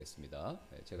겠습니다.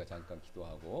 제가 잠깐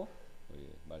기도하고 우리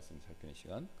말씀 살피는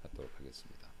시간 갖도록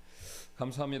하겠습니다.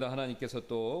 감사합니다. 하나님께서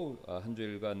또 한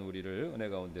주일간 우리를 은혜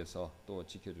가운데서 또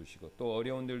지켜주시고 또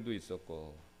어려운 일도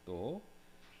있었고 또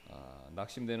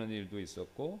낙심되는 일도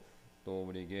있었고 또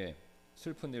우리에게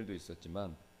슬픈 일도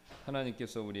있었지만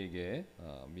하나님께서 우리에게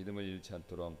믿음을 잃지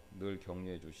않도록 늘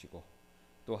격려해 주시고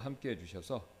또 함께해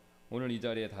주셔서 오늘 이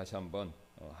자리에 다시 한번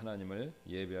하나님을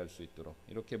예배할 수 있도록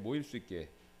이렇게 모일 수 있게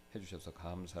해주셔서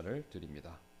감사를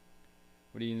드립니다.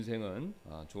 우리 인생은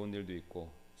좋은 일도 있고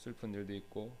슬픈 일도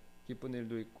있고 기쁜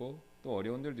일도 있고 또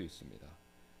어려운 일도 있습니다.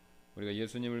 우리가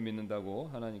예수님을 믿는다고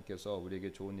하나님께서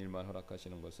우리에게 좋은 일만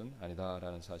허락하시는 것은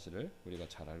아니다라는 사실을 우리가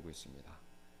잘 알고 있습니다.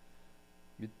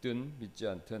 믿든 믿지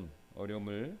않든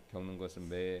어려움을 겪는 것은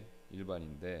매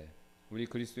일반인데 우리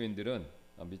그리스도인들은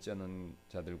믿지 않는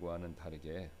자들과는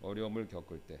다르게 어려움을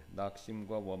겪을 때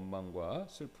낙심과 원망과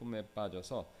슬픔에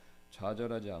빠져서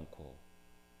좌절하지 않고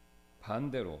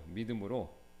반대로 믿음으로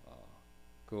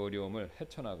그 어려움을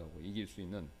헤쳐나가고 이길 수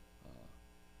있는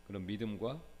그런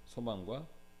믿음과 소망과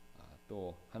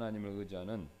또 하나님을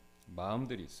의지하는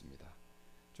마음들이 있습니다.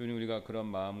 주님, 우리가 그런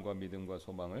마음과 믿음과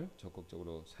소망을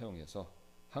적극적으로 사용해서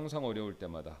항상 어려울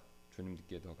때마다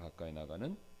주님께 더 가까이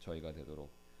나가는 저희가 되도록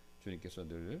주님께서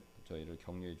늘 저희를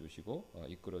격려해 주시고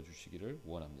이끌어 주시기를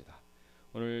원합니다.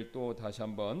 오늘 또 다시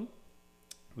한번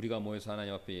우리가 모여서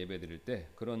하나님 앞에 예배드릴 때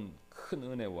그런 큰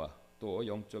은혜와 또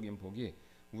영적인 복이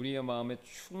우리의 마음에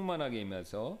충만하게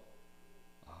임해서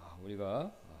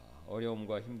우리가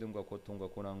어려움과 힘듦과 고통과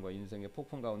고난과 인생의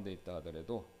폭풍 가운데 있다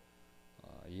하더라도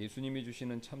예수님이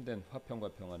주시는 참된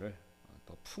화평과 평안을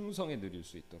더 풍성히 누릴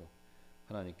수 있도록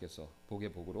하나님께서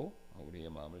복의 복으로 우리의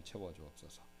마음을 채워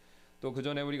주옵소서. 또 그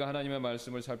전에 우리가 하나님의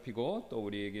말씀을 살피고 또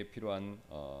우리에게 필요한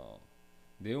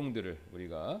내용들을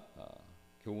우리가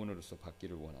교훈으로서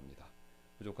받기를 원합니다.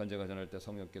 부족한 제가 전할 때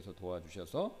성령께서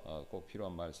도와주셔서 꼭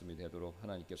필요한 말씀이 되도록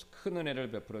하나님께서 큰 은혜를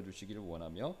베풀어 주시기를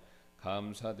원하며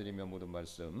감사드리며 모든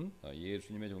말씀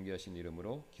예수님의 존귀하신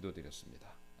이름으로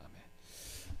기도드렸습니다. 아멘.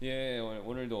 예,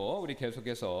 오늘도 우리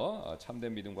계속해서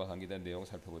참된 믿음과 관계된 내용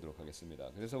살펴보도록 하겠습니다.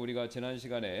 그래서 우리가 지난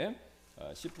시간에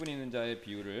 10분 있는 자의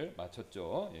비유를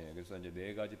마쳤죠. 예, 그래서 이제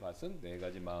네 가지 밭은 네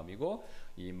가지 마음이고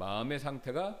이 마음의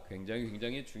상태가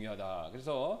굉장히 중요하다.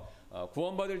 그래서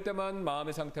구원받을 때만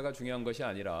마음의 상태가 중요한 것이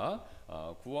아니라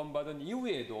구원받은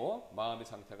이후에도 마음의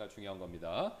상태가 중요한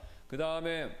겁니다. 그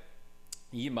다음에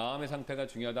이 마음의 상태가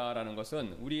중요하다라는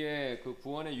것은 우리의 그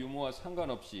구원의 유무와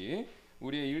상관없이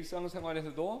우리의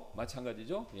일상생활에서도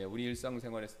마찬가지죠. 예, 우리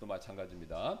일상생활에서도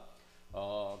마찬가지입니다.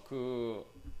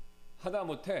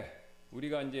 하다못해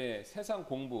우리가 이제 세상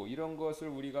공부 이런 것을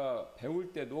우리가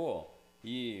배울 때도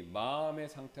이 마음의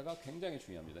상태가 굉장히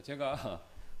중요합니다. 제가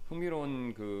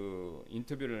흥미로운 그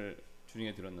인터뷰를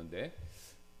주중에 들었는데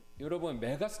여러분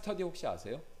메가스터디 혹시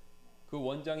아세요? 그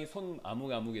원장이 손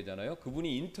아무개잖아요.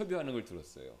 그분이 인터뷰하는 걸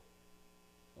들었어요.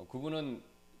 그분은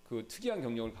그 특이한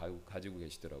경력을 가지고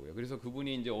계시더라고요. 그래서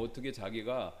그분이 이제 어떻게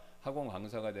자기가 학원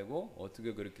강사가 되고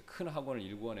어떻게 그렇게 큰 학원을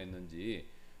일궈냈는지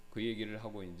그 얘기를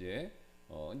하고 이제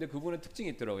근데 그분의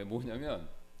특징이 있더라고요. 뭐냐면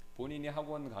본인이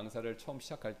학원 강사를 처음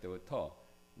시작할 때부터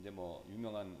이제 뭐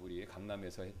유명한 우리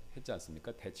강남에서 했지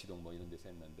않습니까? 대치동 뭐 이런 데서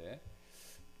했는데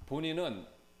본인은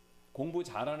공부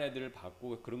잘하는 애들을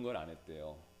받고 그런 걸 안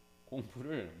했대요.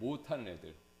 공부를 못하는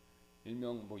애들,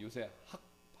 일명 뭐 요새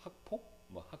학폭,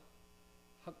 뭐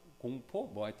공포,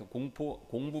 뭐 하여튼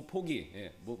공부 포기,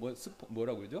 예,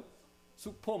 뭐라고 그러죠?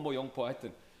 수포, 뭐 영포,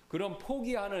 하여튼 그런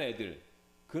포기하는 애들,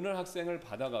 그런 학생을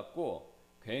받아갖고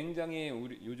굉장히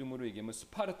우리 요즘으로 얘기하면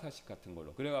스파르타식 같은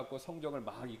걸로 그래갖고 성적을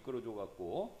막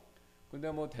이끌어줘갖고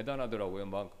근데 뭐 대단하더라고요.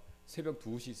 막 새벽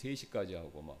 2시, 3시까지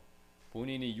하고 막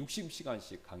본인이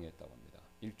 60시간씩 강의했다고 합니다.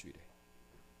 일주일에.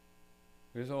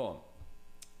 그래서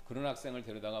그런 학생을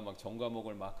데려다가 막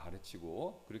전과목을 막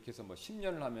가르치고 그렇게 해서 뭐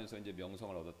 10년을 하면서 이제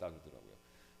명성을 얻었다 그러더라고요.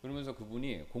 그러면서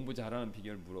그분이 공부 잘하는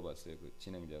비결을 물어봤어요. 그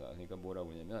진행자가. 그러니까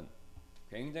뭐라고 하냐면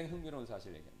굉장히 흥미로운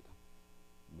사실을 얘기합니다.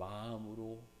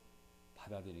 마음으로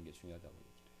받아들이는 게 중요하다고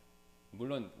얘기를 해요.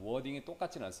 물론 워딩이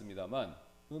똑같진 않습니다만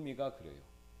의미가 그래요.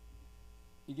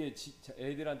 이게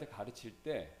애들한테 가르칠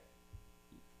때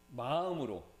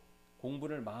마음으로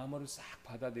공부를 마음으로 싹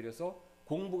받아들여서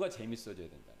공부가 재밌어져야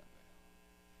된다는 거예요.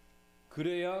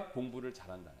 그래야 공부를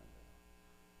잘한다는 거예요.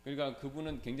 그러니까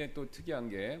그분은 굉장히 또 특이한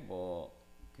게 뭐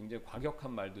굉장히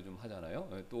과격한 말도 좀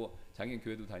하잖아요. 또 자기는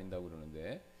교회도 다닌다고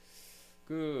그러는데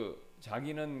그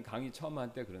자기는 강의 처음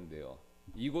할 때 그런데요.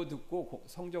 이거 듣고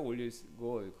성적 올릴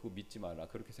거 그거 믿지 마라.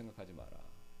 그렇게 생각하지 마라.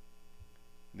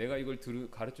 내가 이걸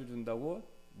가르쳐 준다고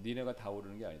니네가 다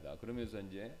오르는 게 아니다. 그러면서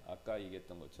이제 아까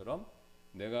얘기했던 것처럼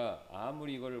내가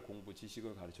아무리 이걸 공부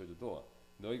지식을 가르쳐 줘도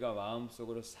너희가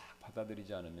마음속으로 싹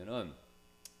받아들이지 않으면은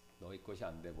너희 것이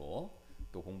안 되고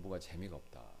또 공부가 재미가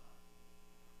없다.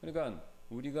 그러니까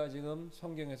우리가 지금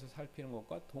성경에서 살피는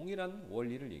것과 동일한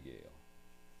원리를 얘기해요.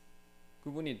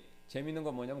 그분이 재밌는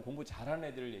건 뭐냐면 공부 잘하는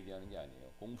애들을 얘기하는 게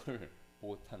아니에요. 공부를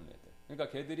못하는 애들. 그러니까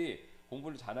걔들이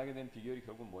공부를 잘하게 된 비결이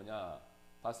결국 뭐냐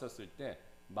봤었을 때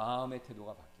마음의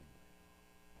태도가 바뀐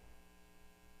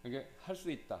거예요. 이게 할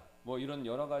수 있다. 뭐 이런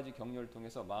여러 가지 격려를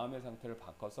통해서 마음의 상태를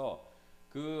바꿔서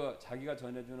그 자기가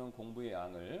전해주는 공부의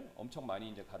양을 엄청 많이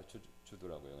이제 가르쳐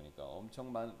주더라고요. 그러니까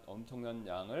엄청난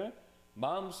양을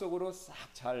마음속으로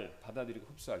싹 잘 받아들이고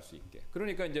흡수할 수 있게.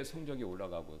 그러니까 이제 성적이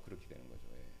올라가고 그렇게 되는 거죠.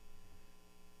 예.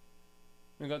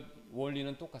 그러니까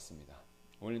원리는 똑같습니다.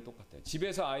 원리는 똑같아요.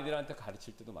 집에서 아이들한테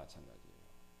가르칠 때도 마찬가지예요.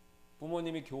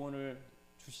 부모님이 교훈을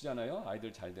주시잖아요.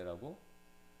 아이들 잘 되라고.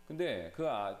 근데 그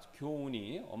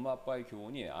교훈이 엄마 아빠의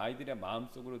교훈이 아이들의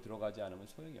마음속으로 들어가지 않으면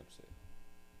소용이 없어요.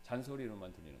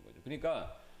 잔소리로만 들리는 거죠.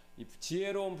 그러니까 이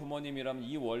지혜로운 부모님이라면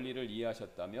이 원리를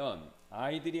이해하셨다면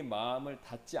아이들이 마음을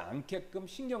닫지 않게끔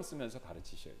신경 쓰면서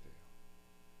가르치셔야 돼요.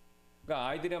 그러니까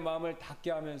아이들의 마음을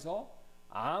닫게 하면서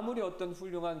아무리 어떤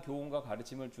훌륭한 교훈과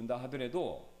가르침을 준다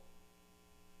하더라도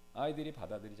아이들이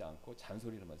받아들이지 않고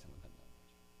잔소리로만 생각한다는 거죠.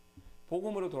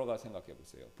 복음으로 돌아가 생각해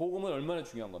보세요. 복음은 얼마나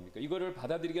중요한 겁니까? 이거를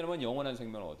받아들이게 하면 영원한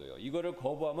생명을 얻어요. 이거를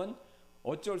거부하면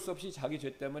어쩔 수 없이 자기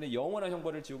죄 때문에 영원한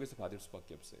형벌을 지옥에서 받을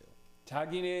수밖에 없어요.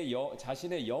 자신의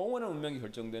영원한 운명이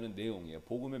결정되는 내용이에요.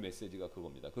 복음의 메시지가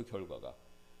그겁니다. 그 결과가.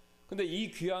 근데 이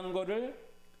귀한 거를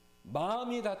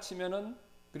마음이 닫히면은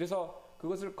그래서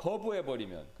그것을 거부해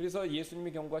버리면 그래서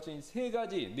예수님이 경고하신 네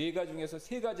가지 중에서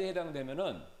세 가지에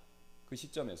해당되면은 그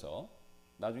시점에서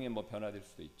나중에 뭐 변화될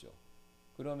수도 있죠.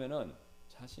 그러면은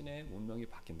자신의 운명이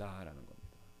바뀐다라는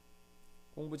겁니다.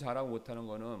 공부 잘하고 못하는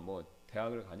거는 뭐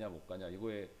대학을 가냐 못 가냐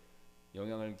이거에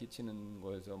영향을 끼치는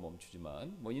거에서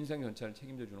멈추지만 뭐 인생 전체를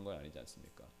책임져 주는 건 아니지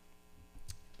않습니까?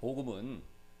 복음은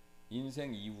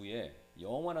인생 이후에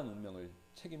영원한 운명을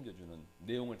책임져 주는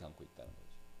내용을 담고 있다는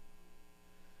거죠.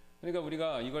 그러니까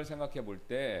우리가 이걸 생각해 볼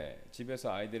때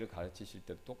집에서 아이들을 가르치실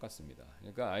때도 똑같습니다.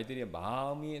 그러니까 아이들이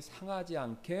마음이 상하지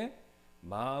않게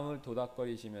마음을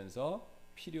도닥거리시면서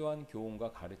필요한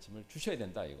교훈과 가르침을 주셔야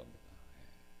된다 이겁니다.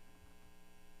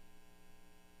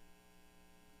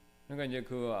 그러니까 이제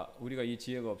우리가 이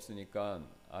지혜가 없으니까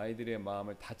아이들의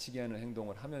마음을 다치게 하는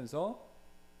행동을 하면서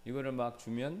이거를 막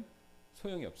주면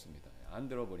소용이 없습니다. 안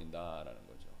들어버린다라는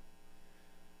거죠.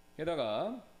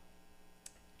 게다가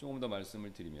조금 더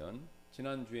말씀을 드리면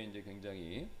지난주에 이제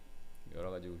굉장히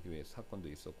여러 가지 교회 사건도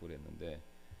있었고 그랬는데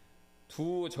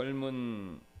두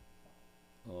젊은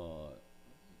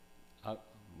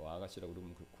아가씨라고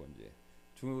그러면 그렇고 이제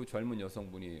두 젊은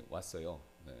여성분이 왔어요.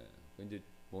 네. 이제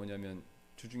뭐냐면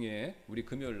주중에 우리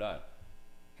금요일 날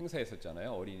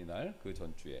행사했었잖아요. 어린이날 그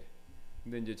전주에.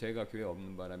 근데 이제 제가 교회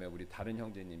없는 바람에 우리 다른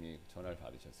형제님이 전화를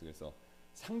받으셨어요. 그래서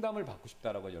상담을 받고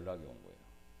싶다라고 연락이 온 거예요.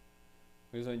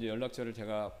 그래서 이제 연락처를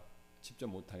제가 직접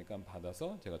못하니까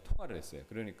받아서 제가 통화를 했어요.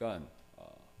 그러니까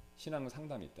신앙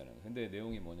상담이 있다는 거예요. 근데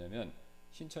내용이 뭐냐면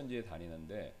신천지에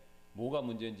다니는데 뭐가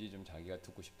문제인지 좀 자기가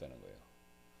듣고 싶다는 거예요.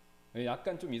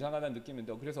 약간 좀 이상하다는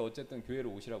느낌인데 그래서 어쨌든 교회로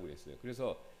오시라고 그랬어요.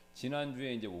 그래서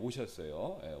지난주에 이제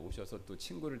오셨어요. 예, 오셔서 또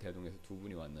친구를 대동해서 두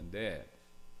분이 왔는데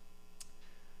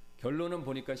결론은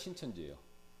보니까 신천지예요.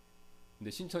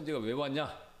 근데 신천지가 왜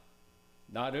왔냐?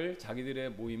 나를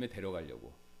자기들의 모임에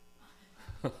데려가려고.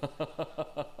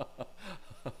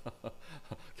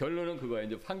 결론은 그거예요.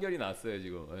 이제 판결이 났어요,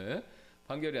 지금. 예?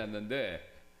 판결이 났는데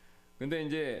근데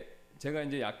이제 제가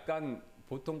이제 약간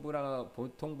보통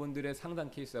분들의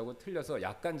상담 케이스하고 틀려서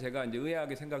약간 제가 이제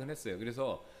의아하게 생각을 했어요.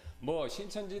 그래서 뭐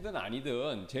신천지든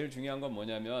아니든 제일 중요한 건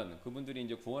뭐냐면 그분들이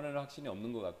이제 구원하는 확신이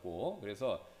없는 것 같고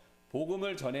그래서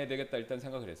복음을 전해야 되겠다 일단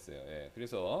생각을 했어요. 예,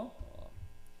 그래서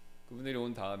그분들이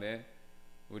온 다음에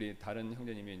우리 다른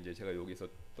형제님이 이제 제가 여기서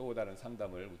또 다른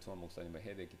상담을 우퉁환 목사님을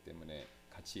해야 됐기 때문에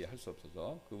같이 할 수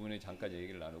없어서 그분이 잠깐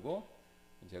얘기를 나누고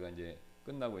제가 이제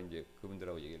끝나고 이제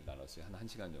그분들하고 얘기를 나눴어요. 한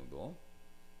 1시간 정도.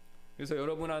 그래서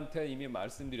여러분한테 이미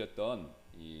말씀드렸던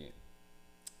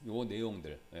요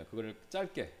내용들, 그거를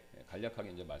짧게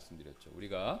간략하게 이제 말씀드렸죠.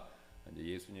 우리가 이제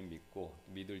예수님 믿고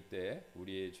믿을 때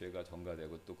우리의 죄가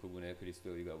전가되고 또 그분의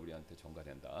그리스도의 의가 우리한테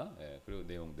전가된다. 그리고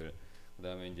내용들.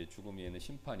 그다음에 이제 죽음 위에는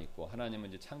심판이 있고 하나님은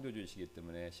이제 창조주이시기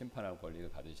때문에 심판할 권리를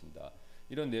가지신다.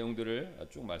 이런 내용들을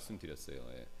쭉 말씀드렸어요.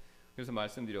 그래서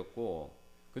말씀드렸고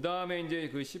그다음에 이제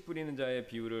그 씨 뿌리는 자의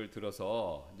비유를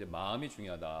들어서 이제 마음이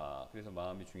중요하다. 그래서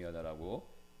마음이 중요하다라고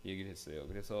얘기를 했어요.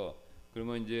 그래서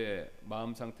그러면 이제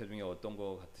마음 상태 중에 어떤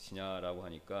거 같으시냐라고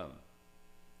하니까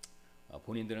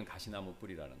본인들은 가시나무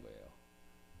뿌리라는 거예요.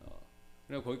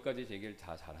 그래서 거기까지 얘기를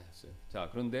다 잘하셨어요. 자,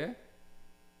 그런데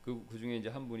그 중에 이제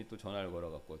한 분이 또 전화를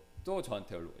걸어갖고 또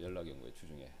저한테 연락이 온 거예요,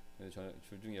 주중에. 그래서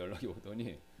주중에 연락이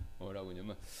오더니 뭐라고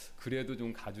하냐면 그래도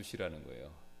좀 가주시라는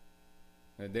거예요.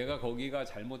 내가 거기가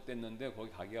잘못됐는데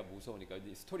거기 가기가 무서우니까.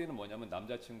 스토리는 뭐냐면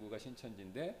남자친구가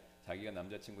신천지인데 자기가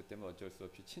남자친구 때문에 어쩔 수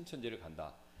없이 신천지를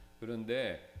간다.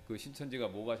 그런데 그 신천지가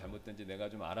뭐가 잘못된지 내가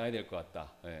좀 알아야 될 것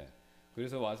같다. 예.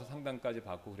 그래서 와서 상담까지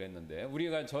받고 그랬는데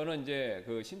저는 이제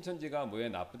그 신천지가 뭐에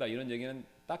나쁘다 이런 얘기는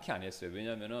딱히 안 했어요.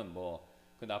 왜냐면은 뭐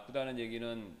그 나쁘다는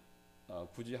얘기는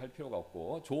굳이 할 필요가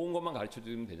없고 좋은 것만 가르쳐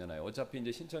주면 되잖아요. 어차피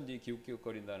이제 신천지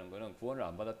기웃기웃거린다는 거는 구원을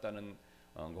안 받았다는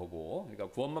거고, 그러니까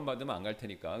구원만 받으면 안 갈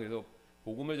테니까. 그래서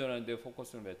복음을 전하는데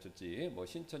포커스를 맞췄지 뭐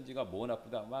신천지가 뭐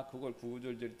나쁘다 막 그걸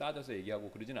구구절절 따져서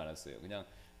얘기하고 그러진 않았어요. 그냥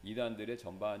이단들의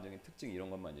전반적인 특징 이런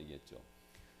것만 얘기했죠.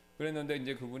 그랬는데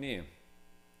이제 그분이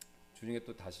주중에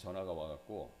또 다시 전화가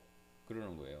와갖고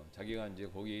그러는 거예요. 자기가 이제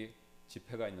거기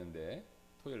집회가 있는데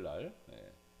토요일 날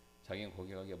자기는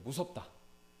거기 가기가 무섭다.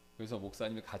 그래서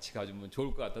목사님이 같이 가주면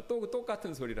좋을 것 같다. 또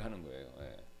똑같은 소리를 하는 거예요.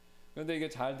 그런데 이게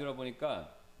잘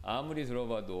들어보니까 아무리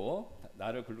들어봐도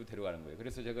나를 글로 데려가는 거예요.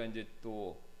 그래서 제가 이제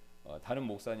또 다른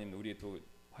목사님, 우리 또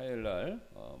화요일 날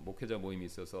목회자 모임이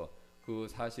있어서 그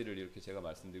사실을 이렇게 제가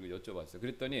말씀드리고 여쭤봤어요.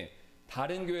 그랬더니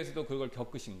다른 교회에서도 그걸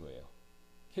겪으신 거예요.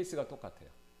 케이스가 똑같아요.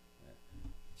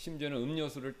 심지어는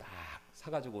음료수를 딱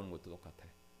사가지고 오는 것도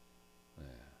똑같아요.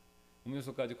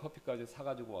 음료수까지 커피까지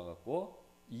사가지고 와갖고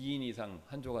 2인 이상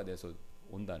한조가 돼서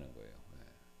온다는 거예요.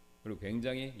 그리고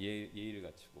굉장히 예의를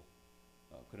갖추고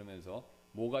그러면서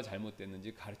뭐가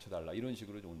잘못됐는지 가르쳐달라 이런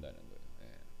식으로 온다는 거예요.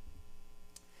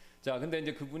 자, 근데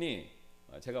이제 그분이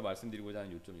제가 말씀드리고자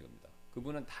하는 요점이 이겁니다.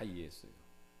 그분은 다 이해했어요.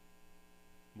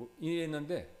 뭐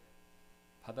이해했는데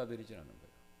받아들이진 않는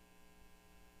거예요.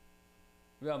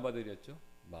 왜 안 받아들였죠?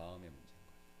 마음의 문제인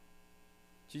거예요.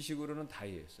 지식으로는 다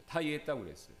이해했어요. 다 이해했다고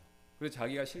그랬어요. 그래서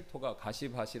자기가 실토가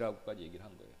가시밭이라고까지 얘기를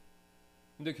한 거예요.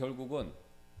 근데 결국은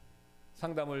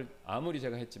상담을 아무리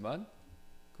제가 했지만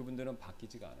그분들은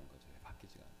바뀌지가 않은 거죠.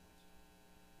 바뀌지가 않은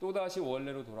거죠. 또다시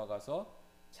원래로 돌아가서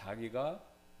자기가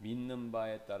믿는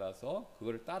바에 따라서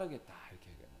그걸 따르겠다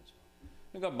이렇게 얘기한 거죠.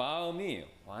 그러니까 마음이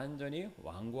완전히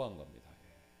완고한 겁니다.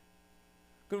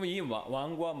 그러면 이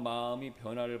완고한 마음이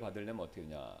변화를 받으려면 어떻게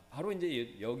되냐? 바로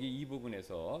이제 여기 이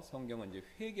부분에서 성경은 이제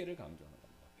회개를 강조하는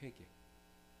겁니다. 회개.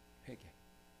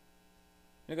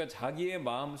 그러니까 자기의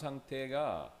마음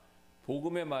상태가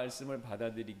복음의 말씀을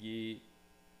받아들이기를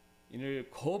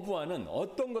거부하는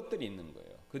어떤 것들이 있는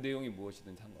거예요. 그 내용이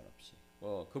무엇이든 상관없이.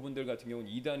 그분들 같은 경우는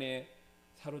이단에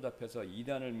사로잡혀서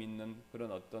이단을 믿는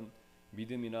그런 어떤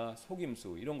믿음이나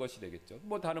속임수 이런 것이 되겠죠.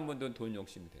 뭐 다른 분들은 돈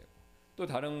욕심이 되고 또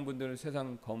다른 분들은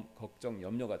세상 걱정,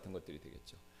 염려 같은 것들이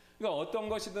되겠죠. 그러니까 어떤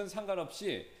것이든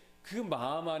상관없이 그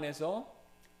마음 안에서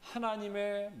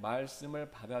하나님의 말씀을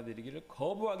받아들이기를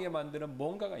거부하게 만드는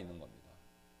뭔가가 있는 겁니다.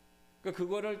 그러니까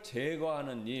그거를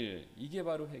제거하는 일, 이게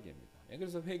바로 회개입니다.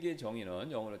 그래서 회개의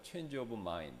정의는 영어로 change of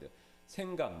mind,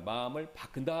 생각, 마음을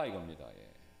바꾼다 이겁니다.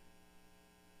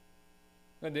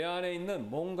 그러니까 내 안에 있는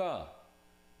뭔가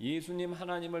예수님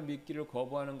하나님을 믿기를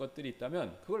거부하는 것들이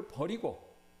있다면 그걸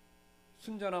버리고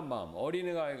순전한 마음,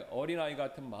 어린아이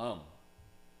같은 마음,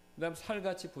 그 다음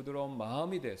살같이 부드러운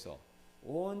마음이 돼서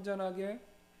온전하게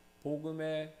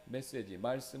복음의 메시지,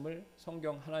 말씀을,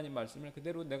 성경 하나님 말씀을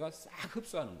그대로 내가 싹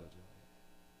흡수하는 거죠.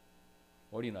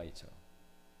 어린아이처럼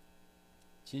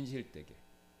진실되게.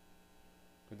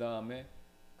 그 다음에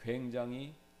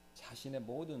굉장히 자신의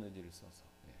모든 의지를 써서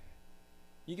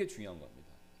이게 중요한 겁니다.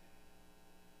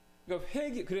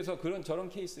 그러니까 그래서 저런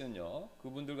케이스는요,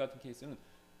 그분들 같은 케이스는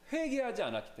회개하지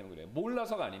않았기 때문에 그래요.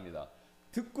 몰라서가 아닙니다.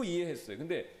 듣고 이해했어요.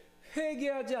 근데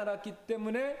회개하지 않았기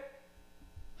때문에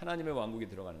하나님의 왕국에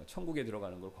들어가는 거, 천국에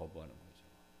들어가는 걸 거부하는 거죠.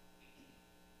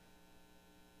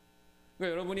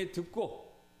 그러니까 여러분이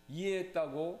듣고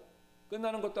이해했다고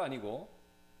끝나는 것도 아니고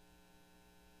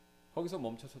거기서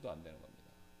멈춰서도 안 되는 겁니다.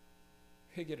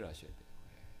 회개를 하셔야 돼요.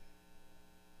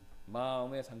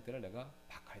 마음의 상태를 내가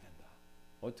바꿔야 된다.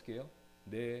 어떻게 해요?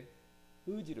 내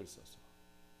의지를 써서,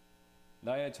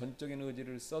 나의 전적인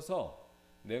의지를 써서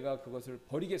내가 그것을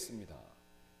버리겠습니다.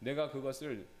 내가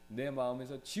그것을 내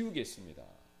마음에서 지우겠습니다.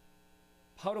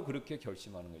 바로 그렇게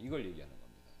결심하는 거예요. 이걸 얘기하는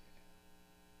겁니다.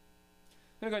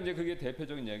 그러니까 이제 그게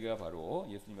대표적인 얘기가 바로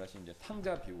예수님 하신 이제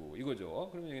탕자 비유 이거죠.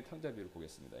 그러면 여기 탕자 비유를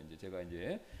보겠습니다. 이제 제가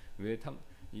이제 왜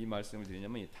이 말씀을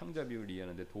드리냐면 이 탕자 비유를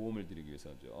이해하는데 도움을 드리기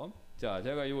위해서죠. 자,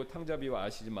 제가 이 탕자 비유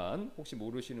아시지만 혹시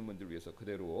모르시는 분들 위해서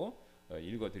그대로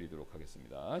읽어드리도록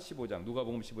하겠습니다. 15장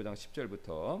누가복음 15장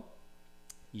 10절부터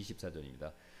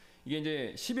 24절입니다. 이게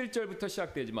이제 11절부터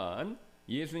시작되지만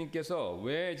예수님께서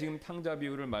왜 지금 탕자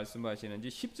비유를 말씀하시는지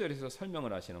 10절에서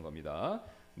설명을 하시는 겁니다.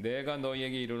 내가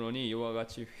너희에게 이르노니 이와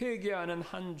같이 회개하는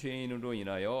한 죄인으로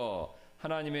인하여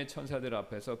하나님의 천사들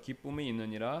앞에서 기쁨이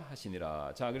있느니라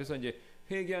하시니라. 자, 그래서 이제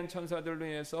회개한 천사들로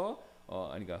인해서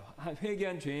그러니까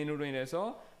회개한 죄인으로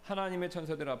인해서 하나님의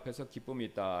천사들 앞에서 기쁨이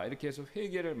있다. 이렇게 해서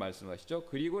회개를 말씀하시죠.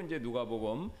 그리고 이제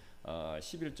누가복음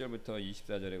 11절부터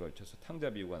 24절에 걸쳐서 탕자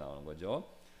비유가 나오는 거죠.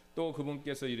 또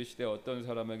그분께서 이르시되 어떤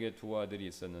사람에게 두 아들이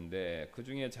있었는데 그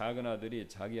중에 작은 아들이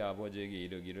자기 아버지에게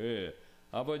이르기를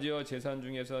아버지여 재산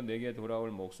중에서 내게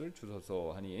돌아올 몫을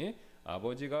주소서 하니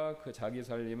아버지가 그 자기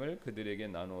살림을 그들에게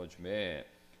나누어 주매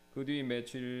그 뒤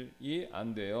며칠이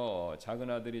안 되어 작은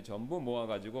아들이 전부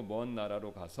모아가지고 먼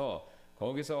나라로 가서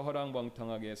거기서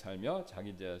허랑방탕하게 살며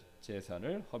자기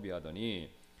재산을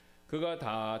허비하더니 그가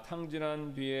다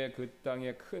탕진한 뒤에 그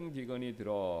땅에 큰 기근이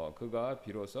들어 그가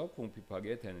비로소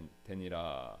궁핍하게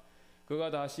되니라. 그가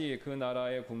다시 그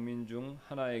나라의 국민 중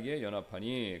하나에게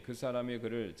연합하니 그 사람이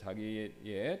그를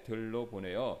자기의 들로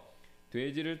보내어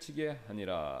돼지를 치게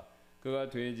하니라. 그가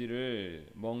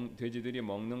돼지들이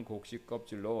먹는 곡식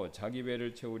껍질로 자기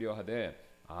배를 채우려 하되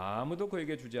아무도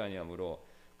그에게 주지 아니하므로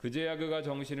그제야 그가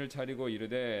정신을 차리고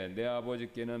이르되 내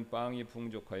아버지께는 빵이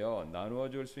풍족하여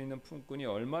나누어 줄 수 있는 품꾼이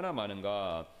얼마나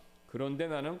많은가. 그런데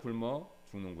나는 굶어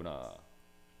죽는구나.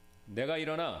 내가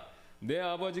일어나 내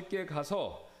아버지께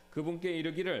가서 그분께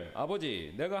이르기를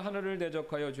아버지 내가 하늘을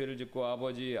대적하여 죄를 짓고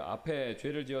아버지 앞에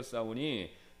죄를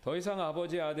지었사오니 더 이상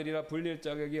아버지의 아들이라 불릴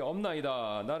자격이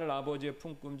없나이다. 나를 아버지의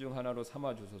품꾼 중 하나로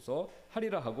삼아 주소서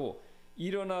하리라 하고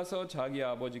일어나서 자기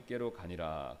아버지께로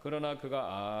가니라. 그러나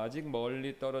그가 아직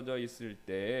멀리 떨어져 있을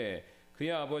때에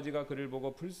그의 아버지가 그를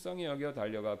보고 불쌍히 여겨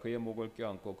달려가 그의 목을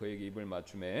껴안고 그에게 입을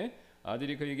맞추매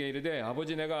아들이 그에게 이르되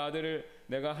아버지 내가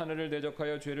하늘을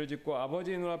대적하여 죄를 짓고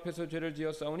아버지 눈앞에서 죄를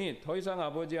지었사오니 더 이상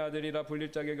아버지의 아들이라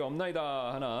불릴 자격이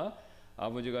없나이다 하나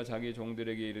아버지가 자기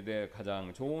종들에게 이르되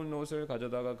가장 좋은 옷을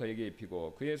가져다가 그에게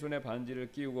입히고 그의 손에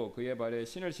반지를 끼우고 그의 발에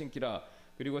신을 신기라.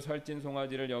 그리고 살찐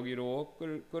송아지를 여기로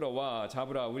끌어와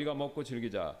잡으라. 우리가 먹고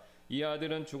즐기자. 이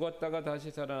아들은 죽었다가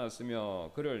다시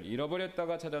살아났으며 그를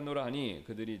잃어버렸다가 찾아노라 하니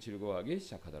그들이 즐거워하기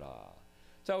시작하더라.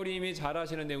 자, 우리 이미 잘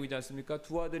아시는 내용이지 않습니까?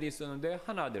 두 아들이 있었는데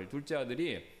한 아들, 둘째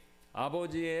아들이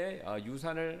아버지의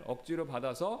유산을 억지로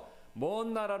받아서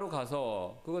먼 나라로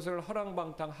가서 그것을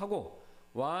허랑방탕하고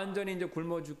완전히 이제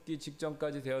굶어 죽기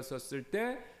직전까지 되었었을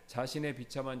때 자신의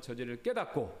비참한 처지를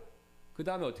깨닫고 그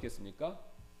다음에 어떻게 했습니까?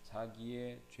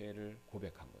 자기의 죄를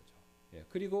고백한 거죠. 예,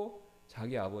 그리고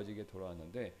자기 아버지에게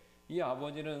돌아왔는데 이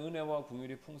아버지는 은혜와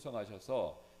긍휼이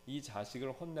풍성하셔서 이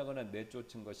자식을 혼내거나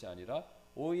내쫓은 것이 아니라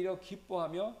오히려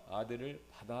기뻐하며 아들을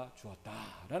받아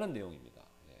주었다라는 내용입니다.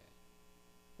 예.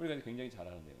 우리가 굉장히 잘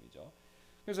아는 내용이죠.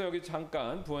 그래서 여기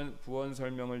잠깐 부원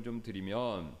설명을 좀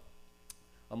드리면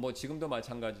뭐 지금도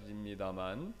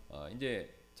마찬가지입니다만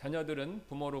이제 자녀들은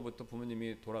부모로부터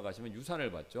부모님이 돌아가시면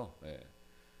유산을 받죠. 예.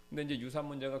 근데 이제 유산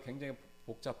문제가 굉장히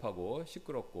복잡하고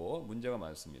시끄럽고 문제가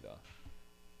많습니다.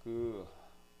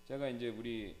 제가 이제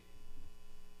우리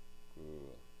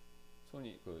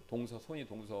손이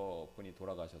동서분이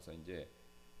돌아가셔서 이제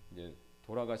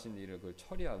돌아가신 일을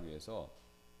처리하기 위해서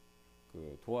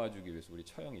도와주기 위해서 우리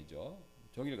처형이죠.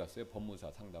 저기를 갔어요.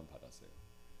 법무사 상담 받았어요.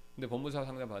 근데 법무사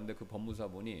상담 받는데 그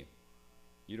법무사분이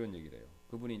이런 얘기를 해요.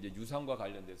 그분이 이제 유산과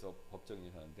관련돼서 법적인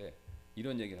일을 하는데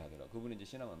이런 얘기를 하더라. 그분이 이제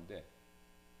신앙하는데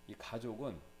이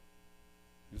가족은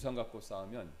유산 갖고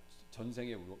싸우면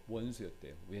전생의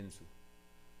원수였대요.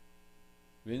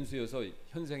 왼수여서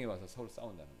현생에 와서 서로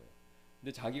싸운다는 거예요.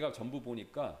 근데 자기가 전부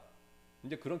보니까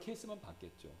이제 그런 케이스만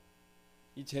봤겠죠.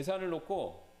 이 재산을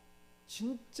놓고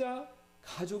진짜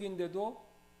가족인데도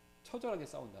처절하게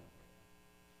싸운다는 거예요.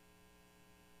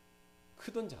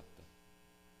 크든 작든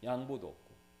양보도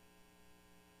없고.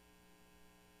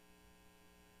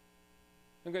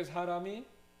 그러니까 사람이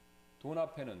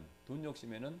돈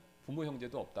욕심에는 부모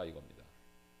형제도 없다 이겁니다.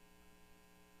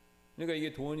 그러니까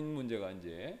이게 돈 문제가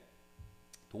이제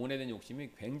돈에 대한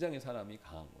욕심이 굉장히 사람이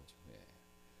강한 거죠. 예.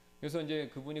 그래서 이제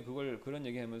그분이 그런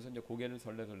얘기하면서 이제 고개를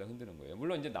설레설레 흔드는 거예요.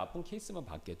 물론 이제 나쁜 케이스만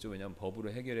받겠죠. 왜냐하면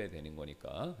법으로 해결해야 되는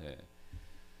거니까. 예.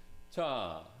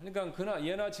 자, 그러니까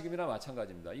예나 지금이나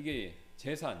마찬가지입니다. 이게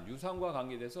재산, 유산과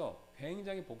관계돼서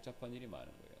굉장히 복잡한 일이 많은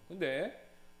거예요.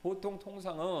 근데 보통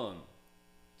통상은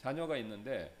자녀가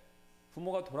있는데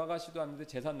부모가 돌아가시도 않는데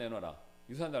재산 내놔라,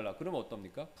 유산 달라. 그러면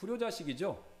어떻습니까?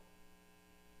 불효자식이죠.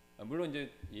 물론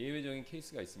이제 예외적인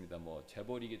케이스가 있습니다. 뭐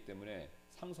재벌이기 때문에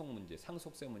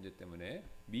상속세 문제 때문에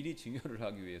미리 증여를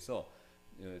하기 위해서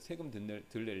세금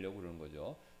덜 내려고 그러는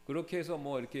거죠. 그렇게 해서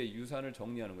뭐 이렇게 유산을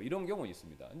정리하는 거 이런 경우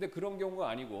있습니다. 근데 그런 경우가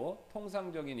아니고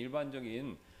통상적인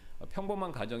일반적인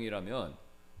평범한 가정이라면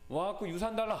와갖고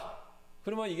유산 달라.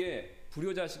 그러면 이게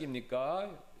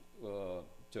불효자식입니까?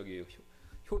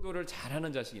 효도를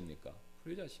잘하는 자식입니까?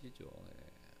 불효자식이죠.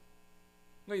 예.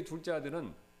 그러니까 이 둘째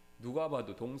아들은 누가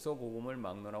봐도 동서고금을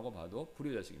막론하고 봐도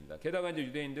불효자식입니다. 게다가 이제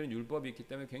유대인들은 율법이 있기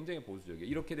때문에 굉장히 보수적이에요.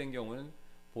 이렇게 된 경우는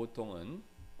보통은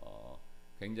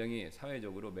굉장히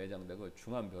사회적으로 매장되고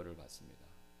중한 별을 받습니다.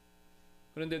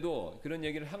 그런데도 그런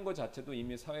얘기를 한 것 자체도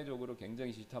이미 사회적으로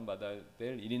굉장히 지탄받아야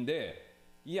될 일인데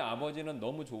이 아버지는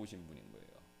너무 좋으신 분인 거예요.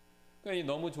 그러니까 이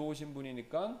너무 좋으신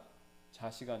분이니까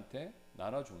자식한테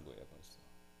나눠준 거예요, 벌써.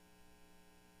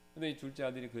 근데 이 둘째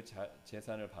아들이 그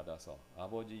재산을 받아서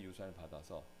아버지 유산을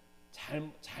받아서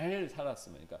잘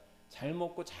살았으면, 그러니까 잘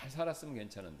먹고 잘 살았으면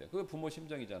괜찮은데 그게 부모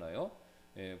심정이잖아요.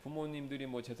 예, 부모님들이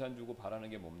뭐 재산 주고 바라는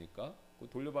게 뭡니까? 그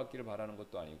돌려받기를 바라는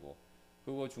것도 아니고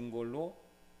그거 준 걸로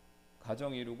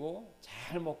가정 이루고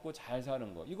잘 먹고 잘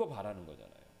사는 거 이거 바라는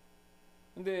거잖아요.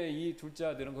 근데 이 둘째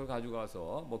아들은 그걸 가지고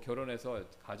가서 뭐 결혼해서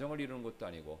가정을 이루는 것도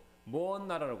아니고 먼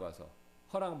나라로 가서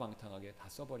허랑방탕하게 다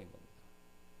써버린 겁니다.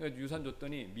 그러니까 유산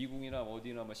줬더니 미국이나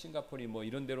어디나 뭐 싱가포르 뭐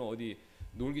이런 데로 어디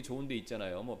놀기 좋은 데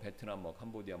있잖아요. 뭐 베트남 뭐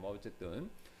캄보디아 뭐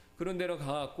어쨌든 그런 데로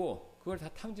가갖고 그걸 다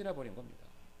탕진해 버린 겁니다.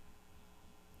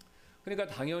 그러니까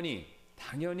당연히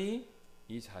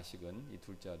이 자식은, 이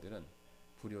둘째 아들은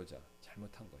불효자,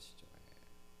 잘못한 것이죠. 예.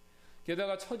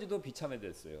 게다가 처지도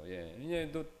비참해졌어요. 예.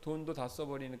 이제 돈도 다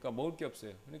써버리니까 먹을 게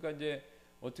없어요. 그러니까 이제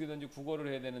어떻게든지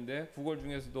구걸을 해야 되는데 구걸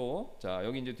중에서도 자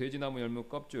여기 이제 돼지나무 열매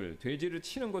껍질, 돼지를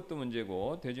치는 것도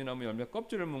문제고 돼지나무 열매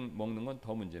껍질을 먹는 건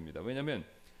더 문제입니다. 왜냐하면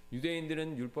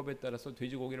유대인들은 율법에 따라서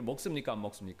돼지고기를 먹습니까? 안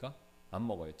먹습니까? 안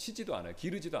먹어요. 치지도 않아요.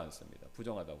 기르지도 않습니다.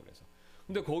 부정하다고 그래서.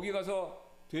 근데 거기 가서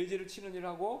돼지를 치는 일을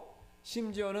하고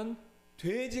심지어는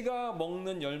돼지가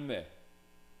먹는 열매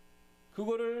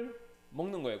그거를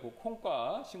먹는 거예요. 그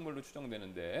콩과 식물로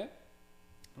추정되는데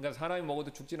그러니까 사람이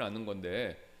먹어도 죽지는 않는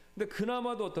건데 근데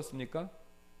그나마도 어떻습니까?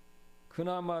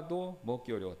 그나마도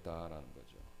먹기 어려웠다라는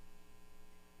거죠.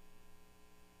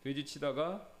 돼지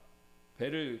치다가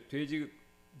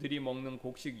돼지들이 먹는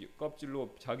곡식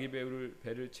껍질로 자기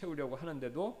배를 채우려고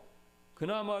하는데도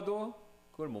그나마도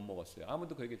그걸 못 먹었어요.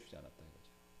 아무도 그에게 주지 않았다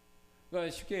이거죠.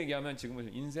 그러니까 쉽게 얘기하면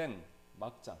지금은 인생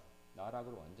막장,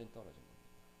 나락으로 완전히 떨어진 겁니다.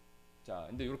 자,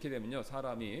 근데 이렇게 되면요,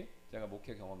 사람이 제가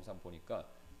목회 경험상 보니까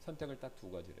선택을 딱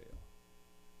두 가지래요.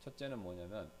 첫째는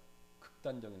뭐냐면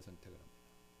극단적인 선택을 합니다.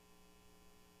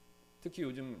 특히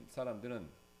요즘 사람들은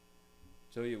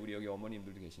우리 여기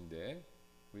어머님들도 계신데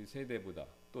우리 세대보다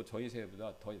또 저희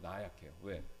세대보다 더 나약해요.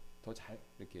 왜? 더 잘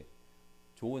이렇게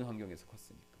좋은 환경에서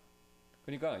컸으니까.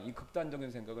 그러니까 이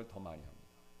극단적인 생각을 더 많이 합니다.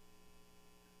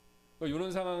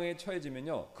 이런 상황에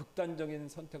처해지면요, 극단적인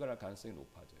선택을 할 가능성이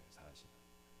높아져요, 사실.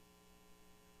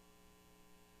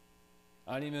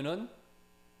 아니면은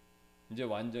이제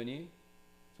완전히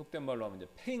속된 말로 하면 이제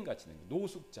폐인같이 되는 거예요.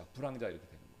 노숙자, 불황자 이렇게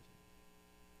되는 거죠.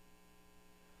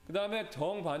 그 다음에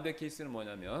정반대 케이스는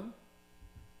뭐냐면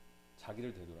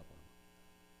자기를 되돌아보는 거예요.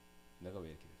 내가 왜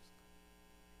이렇게 됐을까?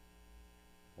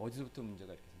 어디서부터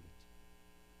문제가 이렇게 생겼지?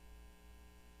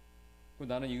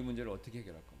 그리고 나는 이 문제를 어떻게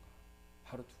해결할 건가?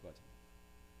 바로 두 가지입니다.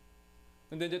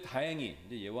 근데 이제 다행히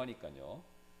이제 예화니까요.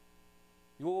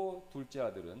 요 둘째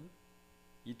아들은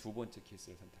이 두 번째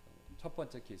케이스를 선택한 거예요. 첫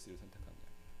번째 케이스를 선택한 게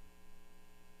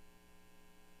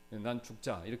아니라. 난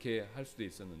죽자 이렇게 할 수도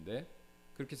있었는데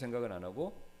그렇게 생각을 안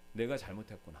하고 내가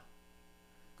잘못했구나.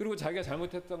 그리고 자기가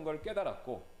잘못했던 걸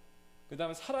깨달았고 그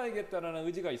다음에 살아야겠다라는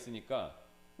의지가 있으니까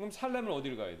그럼 살려면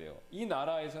어디를 가야 돼요? 이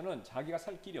나라에서는 자기가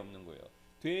살 길이 없는 거예요.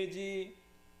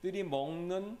 돼지들이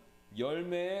먹는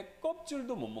열매의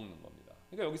껍질도 못 먹는 겁니다.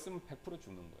 그러니까 여기 있으면 100%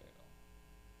 죽는 거예요.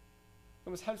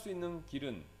 그럼 살 수 있는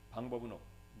길은 방법은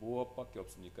무엇밖에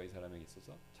없습니까? 이 사람에게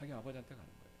있어서 자기 아버지한테 가는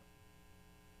거예요.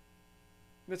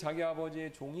 근데 자기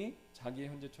아버지의 종이 자기의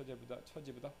현재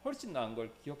처지보다 훨씬 나은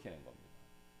걸 기억해낸 겁니다.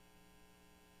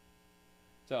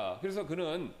 자, 그래서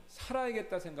그는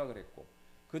살아야겠다 생각을 했고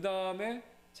그 다음에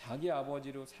자기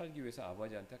아버지로 살기 위해서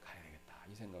아버지한테 가야겠다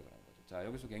이 생각을 한 거죠. 자,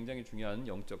 여기서 굉장히 중요한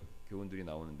영적 교훈들이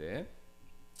나오는데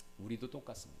우리도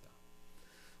똑같습니다.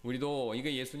 우리도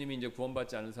이게 예수님이 이제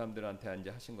구원받지 않은 사람들한테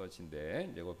이제 하신 것인데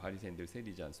이제 그 바리새인들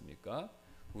세리지 않습니까?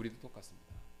 우리도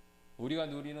똑같습니다. 우리가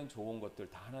누리는 좋은 것들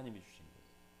다 하나님이 주신 거예요.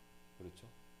 그렇죠?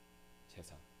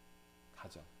 재산,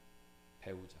 가정,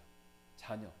 배우자,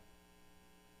 자녀,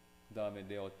 그 다음에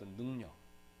내 어떤 능력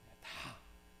다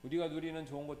우리가 누리는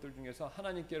좋은 것들 중에서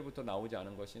하나님께로부터 나오지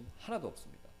않은 것은 하나도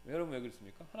없습니다. 여러분 왜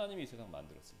그렇습니까? 하나님이 이 세상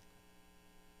만들었으니까.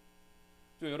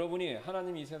 여러분이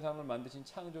하나님이 이 세상을 만드신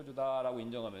창조주다라고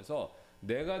인정하면서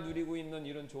내가 누리고 있는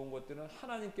이런 좋은 것들은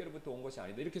하나님께로부터 온 것이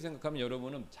아니다 이렇게 생각하면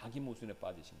여러분은 자기 모순에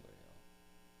빠지신 거예요.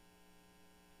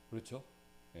 그렇죠?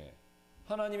 예.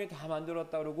 하나님이 다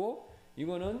만들었다 그러고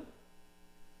이거는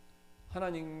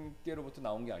하나님께로부터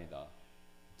나온 게 아니다.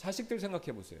 자식들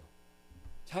생각해 보세요.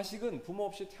 자식은 부모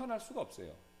없이 태어날 수가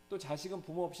없어요. 또 자식은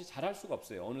부모 없이 자랄 수가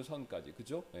없어요. 어느 선까지.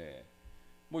 그죠? 예.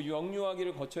 뭐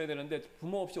영유아기를 거쳐야 되는데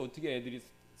부모 없이 어떻게 애들이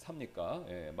삽니까?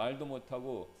 예. 말도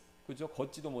못하고 그죠?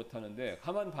 걷지도 못하는데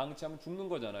가만 방치하면 죽는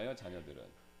거잖아요. 자녀들은.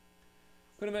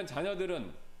 그러면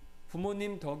자녀들은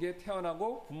부모님 덕에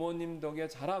태어나고 부모님 덕에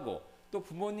자라고 또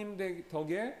부모님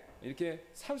덕에 이렇게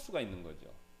살 수가 있는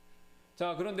거죠.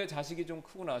 자, 그런데 자식이 좀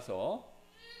크고 나서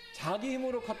자기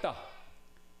힘으로 컸다.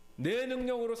 내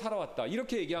능력으로 살아왔다.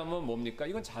 이렇게 얘기하면 뭡니까?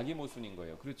 이건 자기 모순인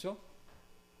거예요. 그렇죠?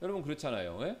 여러분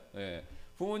그렇잖아요. 예? 예.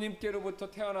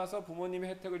 부모님께로부터 태어나서 부모님의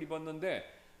혜택을 입었는데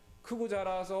크고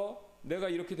자라서 내가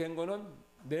이렇게 된 거는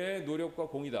내 노력과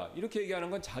공이다. 이렇게 얘기하는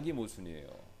건 자기 모순이에요.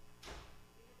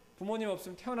 부모님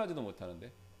없으면 태어나지도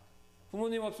못하는데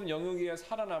부모님 없으면 영육이에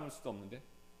살아남을 수도 없는데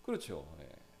그렇죠. 예.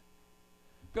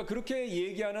 그러니까 그렇게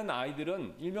얘기하는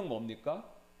아이들은 일명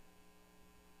뭡니까?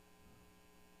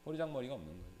 버리장머리가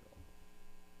없는 거죠.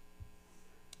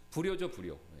 불효죠,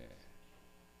 불효. 예.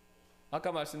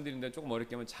 아까 말씀드린 대로 조금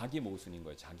어렵게 하면 자기 모순인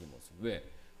거예요. 자기 모순. 왜?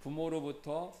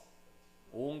 부모로부터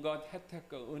온갖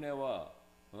혜택과 은혜와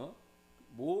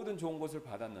모든 좋은 것을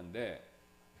받았는데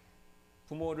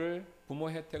부모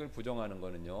혜택을 부정하는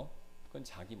거는요. 그건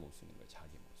자기 모순인 거예요.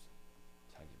 자기 모순.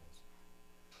 자기 모순.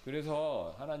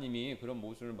 그래서 하나님이 그런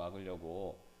모순을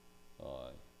막으려고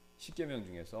 10계명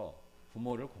중에서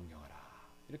부모를 공경하라.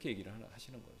 이렇게 얘기를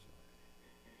하시는 거죠.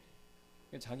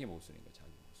 자기 모순인 거예요.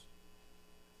 자기 모순.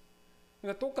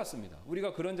 그러니까 똑같습니다.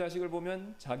 우리가 그런 자식을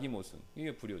보면 자기 모순.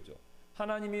 이게 불효죠.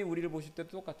 하나님이 우리를 보실 때도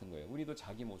똑같은 거예요. 우리도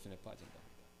자기 모순에 빠진답니다.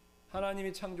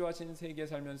 하나님이 창조하신 세계에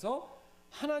살면서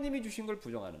하나님이 주신 걸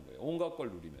부정하는 거예요. 온갖 걸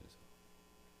누리면서.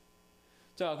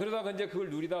 자, 그러다가 이제 그걸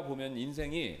누리다 보면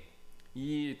인생이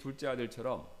이 둘째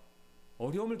아들처럼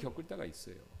어려움을 겪을 때가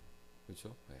있어요.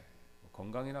 그렇죠? 네.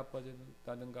 건강이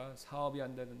나빠진다든가 사업이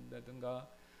안 된다든가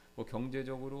뭐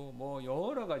경제적으로 뭐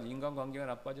여러 가지 인간관계가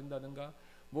나빠진다든가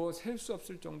뭐 셀 수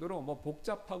없을 정도로 뭐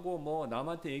복잡하고 뭐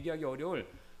남한테 얘기하기 어려울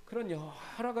그런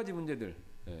여러 가지 문제들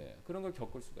그런 걸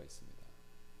겪을 수가 있습니다.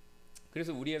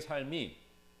 그래서 우리의 삶이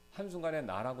한순간에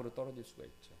나락으로 떨어질 수가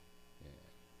있죠.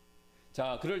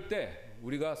 자, 그럴 때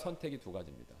우리가 선택이 두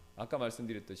가지입니다. 아까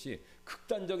말씀드렸듯이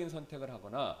극단적인 선택을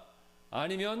하거나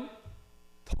아니면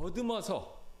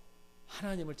더듬어서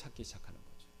하나님을 찾기 시작하는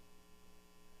거죠.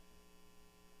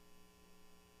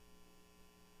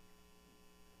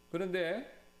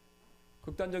 그런데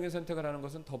극단적인 선택을 하는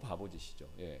것은 더 바보짓이죠.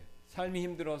 삶이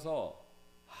힘들어서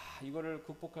이거를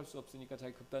극복할 수 없으니까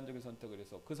자기 극단적인 선택을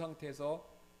해서 그 상태에서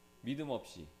믿음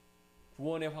없이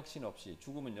구원의 확신 없이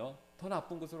죽으면요 더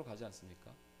나쁜 곳으로 가지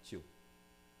않습니까? 지옥.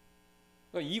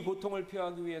 그러니까 이 고통을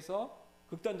피하기 위해서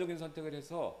극단적인 선택을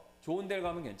해서 좋은 데를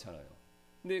가면 괜찮아요.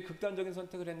 근데 극단적인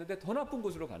선택을 했는데 더 나쁜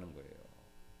곳으로 가는 거예요.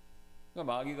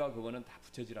 그러니까 마귀가 그거는 다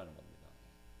부채질하는 겁니다.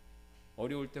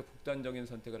 어려울 때 극단적인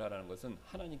선택을 하라는 것은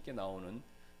하나님께 나오는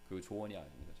그 조언이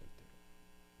아닙니다. 절대로.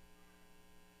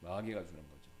 마귀가 주는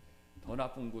거죠. 더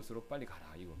나쁜 곳으로 빨리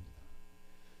가라 이겁니다.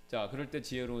 자, 그럴 때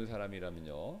지혜로운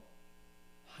사람이라면요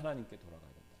하나님께 돌아가야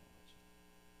된다는 거죠.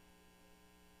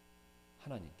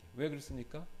 하나님께. 왜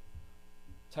그렇습니까?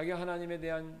 자기가 하나님에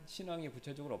대한 신앙이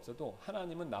구체적으로 없어도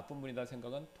하나님은 나쁜 분이다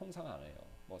생각은 통상 안 해요.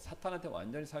 뭐 사탄한테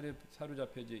완전히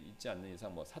사로잡혀 있지 않는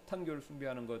이상, 뭐 사탄교를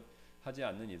숭배하는 것 하지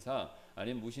않는 이상,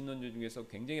 아니면 무신론자 중에서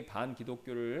굉장히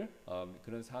반기독교를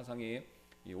그런 사상이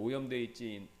오염되어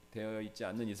있지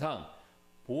않는 이상,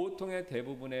 보통의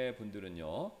대부분의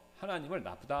분들은요 하나님을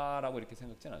나쁘다라고 이렇게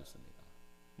생각지는 않습니다.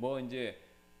 뭐 이제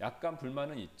약간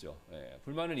불만은 있죠.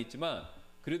 불만은 있지만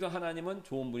그래도 하나님은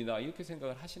좋은 분이다 이렇게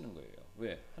생각을 하시는 거예요.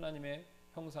 왜? 하나님의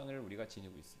형상을 우리가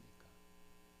지니고 있으니까.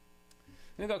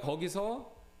 그러니까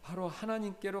거기서 바로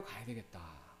하나님께로 가야 되겠다.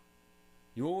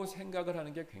 요 생각을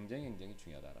하는 게 굉장히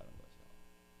중요하다라는 거죠.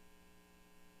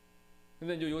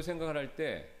 근데 이제 요 생각을 할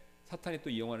때 사탄이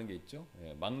또 이용하는 게 있죠.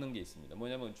 막는 게 있습니다.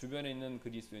 뭐냐면 주변에 있는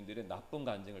그리스도인들의 나쁜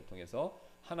간증을 통해서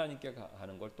하나님께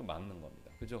가는 걸 또 막는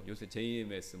겁니다. 그죠? 요새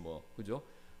JMS 뭐 그죠?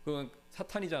 그건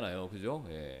사탄이잖아요. 그죠?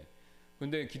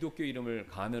 근데 기독교 이름을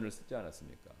가면을 쓰지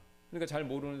않았습니까? 그러니까 잘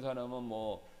모르는 사람은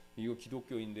뭐 이거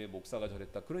기독교인데 목사가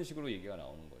저랬다 그런 식으로 얘기가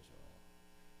나오는 거죠.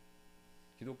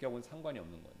 기독교하고는 상관이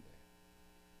없는 건데.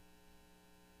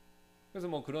 그래서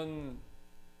뭐 그런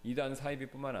이단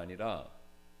사이비뿐만 아니라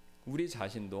우리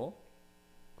자신도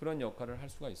그런 역할을 할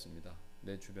수가 있습니다.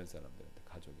 내 주변 사람들한테,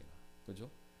 가족이나. 그죠?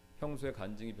 평소에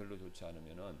간증이 별로 좋지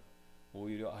않으면은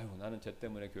오히려 아유 나는 쟤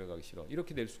때문에 교회 가기 싫어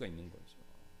이렇게 될 수가 있는 거죠.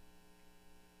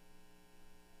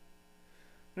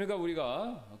 그러니까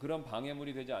우리가 그런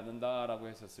방해물이 되지 않는다라고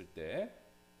했었을 때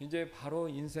이제 바로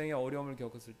인생의 어려움을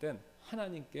겪었을 땐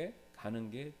하나님께 가는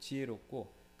게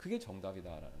지혜롭고 그게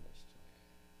정답이다라는 것이죠.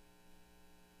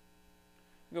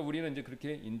 그러니까 우리는 이제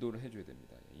그렇게 인도를 해줘야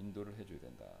됩니다. 인도를 해줘야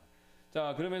된다.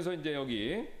 자, 그러면서 이제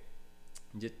여기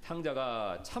이제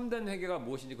탕자가 참된 회개가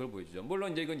무엇인지 그걸 보여주죠.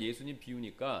 물론 이제 이건 예수님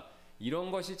비유니까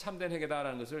이런 것이 참된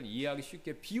회개다라는 것을 이해하기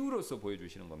쉽게 비유로서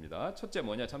보여주시는 겁니다. 첫째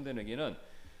뭐냐? 참된 회개는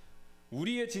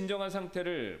우리의 진정한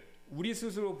상태를 우리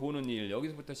스스로 보는 일,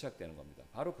 여기서부터 시작되는 겁니다.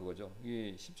 바로 그거죠.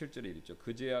 이 17절에 이랬죠.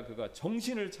 그제야 그가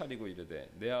정신을 차리고 이르되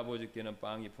내 아버지께는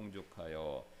빵이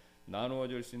풍족하여 나누어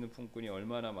줄 수 있는 품꾼이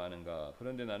얼마나 많은가.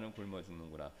 그런데 나는 굶어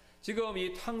죽는구나. 지금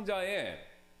이 탕자의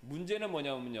문제는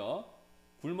뭐냐면요.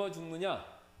 굶어 죽느냐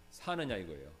사느냐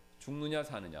이거예요. 죽느냐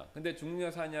사느냐. 근데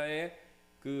죽느냐 사느냐의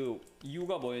그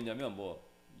이유가 뭐였냐면 뭐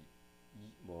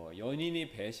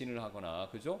연인이 배신을 하거나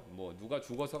그죠? 뭐 누가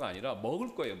죽어서가 아니라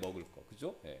먹을 거예요. 먹을 거.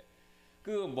 그죠? 예.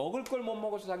 그 먹을 걸 못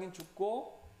먹어서 자기는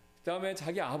죽고 그다음에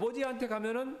자기 아버지한테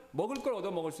가면은 먹을 걸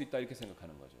얻어 먹을 수 있다 이렇게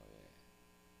생각하는 거죠. 예.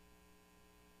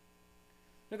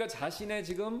 그러니까 자신의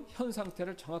지금 현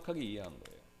상태를 정확하게 이해한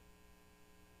거예요.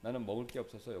 나는 먹을 게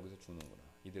없어서 여기서 죽는구나.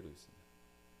 이대로 있습니다.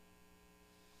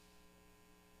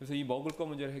 그래서 이 먹을 거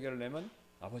문제를 해결하려면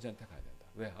아버지한테 가야 된다.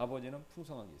 왜? 아버지는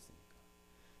풍성한 게 있으니까.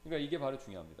 그러니까 이게 바로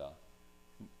중요합니다.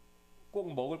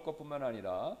 꼭 먹을 것뿐만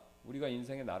아니라 우리가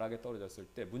인생의 나락에 떨어졌을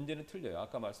때 문제는 틀려요.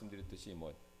 아까 말씀드렸듯이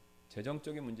뭐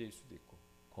재정적인 문제일 수도 있고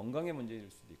건강의 문제일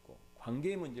수도 있고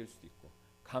관계의 문제일 수도 있고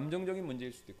감정적인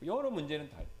문제일 수도 있고 여러 문제는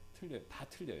다 틀려요. 다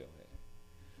틀려요.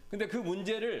 근데 그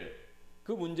문제를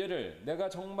내가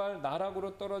정말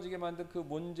나락으로 떨어지게 만든 그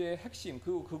문제의 핵심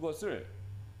그것을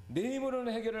내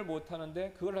힘으로는 해결을 못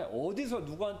하는데 그걸 어디서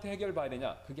누구한테 해결 봐야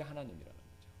되냐? 그게 하나님이라는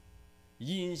거죠.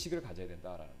 이 인식을 가져야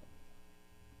된다라는 겁니다.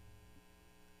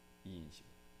 이 인식.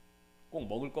 꼭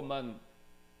먹을 것만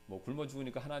뭐 굶어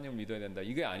죽으니까 하나님을 믿어야 된다.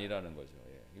 이게 아니라는 거죠.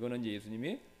 예. 이거는 이제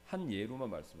예수님이 한 예로만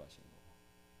말씀하시는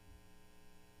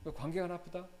거고. 관계가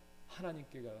나쁘다?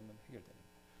 하나님께 가면 해결되는 거예요.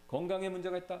 건강에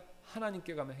문제가 있다?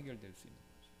 하나님께 가면 해결될 수 있는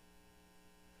거죠.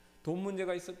 돈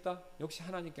문제가 있었다? 역시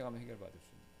하나님께 가면 해결받을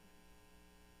수 있는 거예요.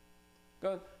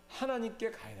 그러니까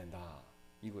하나님께 가야 된다.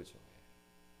 이거죠. 예.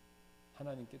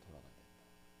 하나님께 돌아가야 된다.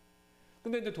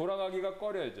 근데 이제 돌아가기가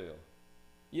꺼려져요.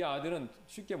 이 아들은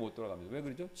쉽게 못 돌아갑니다. 왜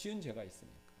그러죠? 지은 죄가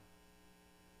있으니까.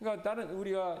 그러니까 다른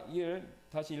우리가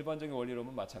다시 일반적인 원리로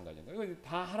보면 마찬가지인 거예요.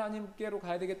 다 하나님께로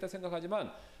가야 되겠다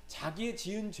생각하지만 자기의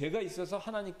지은 죄가 있어서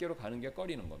하나님께로 가는 게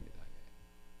꺼리는 겁니다.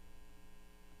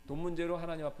 돈 문제로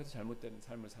하나님 앞에서 잘못된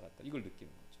삶을 살았다. 이걸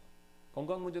느끼는 거죠.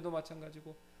 건강 문제도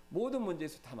마찬가지고 모든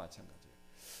문제에서 다 마찬가지예요.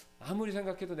 아무리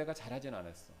생각해도 내가 잘하진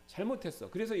않았어. 잘못했어.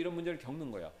 그래서 이런 문제를 겪는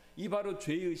거야. 이 바로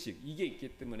죄의식 이게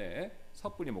있기 때문에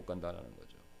섣불리 못 간다는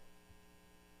거죠.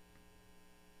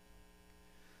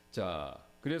 자,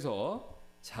 그래서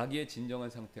자기의 진정한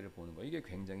상태를 보는 거 이게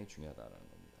굉장히 중요하다는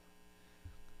겁니다.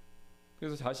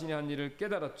 그래서 자신이 한 일을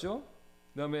깨달았죠.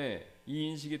 그 다음에 이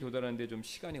인식이 도달하는 데 좀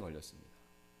시간이 걸렸습니다.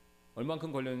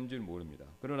 얼만큼 걸렸는지 모릅니다.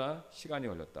 그러나 시간이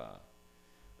걸렸다.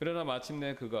 그러나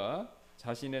마침내 그가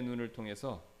자신의 눈을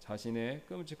통해서 자신의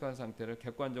끔찍한 상태를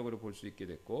객관적으로 볼 수 있게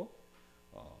됐고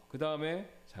그 다음에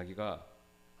자기가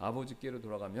아버지께로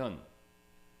돌아가면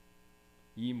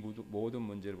이 모든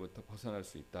문제로부터 벗어날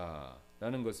수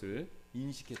있다라는 것을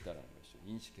인식했다라는 것이죠.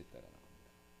 인식했다라는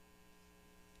겁니다.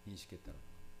 인식했다라는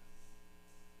겁니다.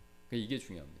 그러니까 이게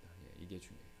중요합니다. 예, 이게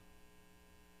중요해요.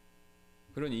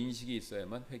 그런 인식이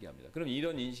있어야만 회개합니다. 그럼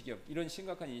이런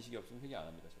심각한 인식이 없으면 회개 안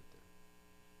합니다. 절대로.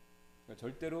 그러니까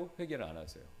절대로 회개를 안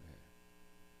하세요. 예.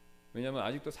 왜냐하면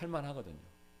아직도 살만하거든요.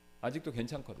 아직도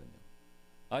괜찮거든요.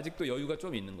 아직도 여유가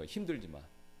좀 있는 거예요. 힘들지만.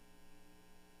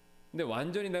 근데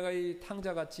완전히 내가 이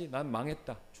탕자같이 난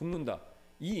망했다, 죽는다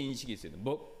이 인식이 있어요.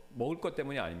 먹을 것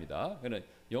때문이 아닙니다.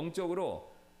 그러니까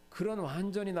영적으로 그런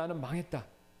완전히 나는 망했다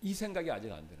이 생각이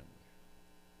아직 안 드는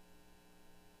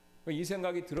거예요. 이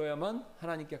생각이 들어야만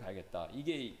하나님께 가야겠다.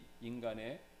 이게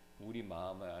인간의 우리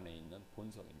마음 안에 있는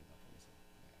본성입니다.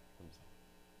 본성.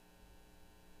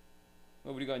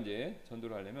 그러니까 우리가 이제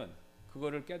전도를 하려면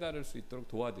그거를 깨달을 수 있도록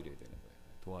도와드려야 되는 거예요.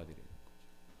 도와드려야 되는 거죠.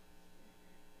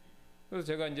 그래서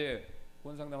제가 이제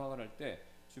본상담학을 할 때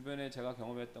주변에 제가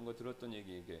경험했던 거 들었던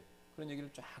얘기에게 그런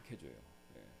얘기를 쫙 해줘요.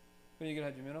 예. 그런 얘기를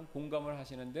해주면 공감을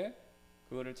하시는데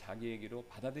그거를 자기 얘기로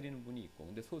받아들이는 분이 있고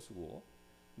근데 소수고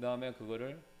그 다음에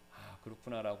그거를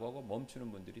그렇구나라고 하고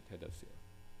멈추는 분들이 대다수예요.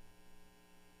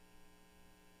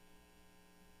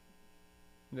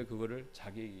 근데 그거를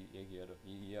자기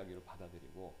이야기로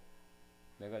받아들이고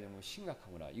내가 정말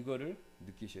심각하구나 이거를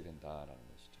느끼셔야 된다라는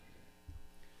것이죠.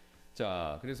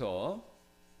 자, 그래서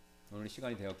오늘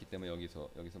시간이 되었기 때문에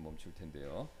여기서 멈출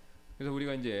텐데요. 그래서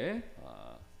우리가 이제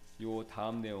요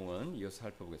다음 내용은 이어서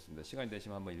살펴보겠습니다. 시간이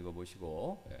되시면 한번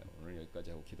읽어보시고 오늘 여기까지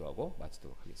하고 기도하고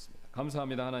마치도록 하겠습니다.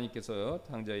 감사합니다. 하나님께서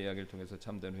탕자 이야기를 통해서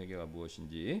참된 회개가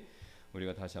무엇인지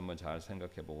우리가 다시 한번 잘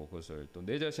생각해보고 그것을 또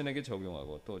내 자신에게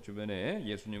적용하고 또 주변에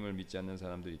예수님을 믿지 않는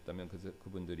사람들이 있다면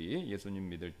그분들이 예수님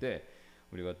믿을 때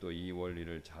우리가 또 이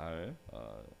원리를 잘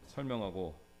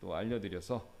설명하고 또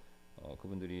알려드려서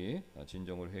그분들이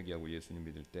진정으로 회개하고 예수님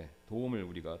믿을 때 도움을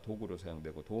우리가 도구로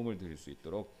사용되고 도움을 드릴 수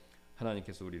있도록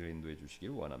하나님께서 우리를 인도해 주시길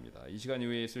원합니다. 이 시간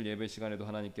이후에 있을 예배 시간에도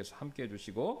하나님께서 함께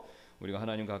해주시고 우리가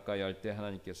하나님 가까이 할 때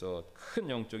하나님께서 큰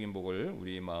영적인 복을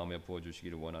우리 마음에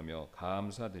부어주시기를 원하며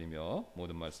감사드리며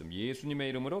모든 말씀 예수님의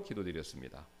이름으로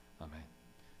기도드렸습니다. 아멘.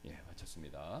 예,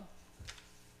 마쳤습니다.